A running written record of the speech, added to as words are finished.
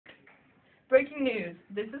Breaking news.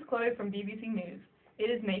 This is Chloe from BBC News.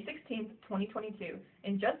 It is May 16th, 2022,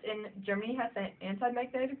 and just in, Germany has sent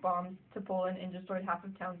anti-magnetic bombs to Poland and destroyed half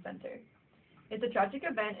of town center. It's a tragic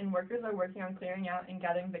event, and workers are working on clearing out and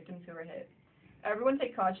gathering victims who were hit. Everyone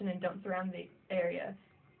take caution and don't surround the area.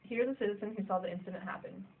 Here's a citizen who saw the incident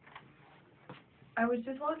happen. I was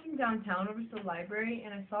just walking downtown over to the library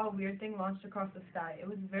and I saw a weird thing launched across the sky. It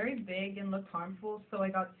was very big and looked harmful, so I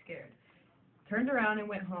got scared. Turned around and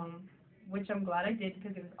went home, which I'm glad I did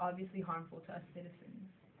because it was obviously harmful to us citizens.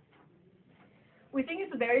 We think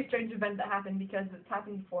it's a very strange event that happened because it's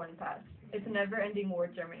happened before in the past. It's a never-ending war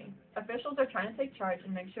in Germany. Officials are trying to take charge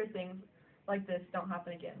and make sure things like this don't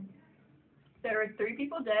happen again. There are 3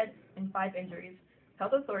 people dead and 5 injuries.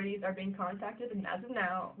 Health authorities are being contacted, and as of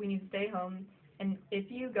now, we need to stay home. And if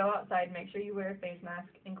you go outside, make sure you wear a face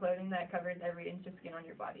mask and clothing that covers every inch of skin on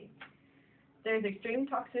your body. There is extreme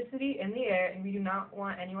toxicity in the air, and we do not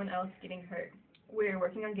want anyone else getting hurt. We are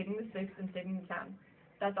working on getting the fixed and saving the town.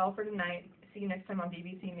 That's all for tonight. See you next time on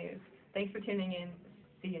BBC News. Thanks for tuning in.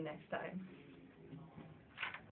 See you next time.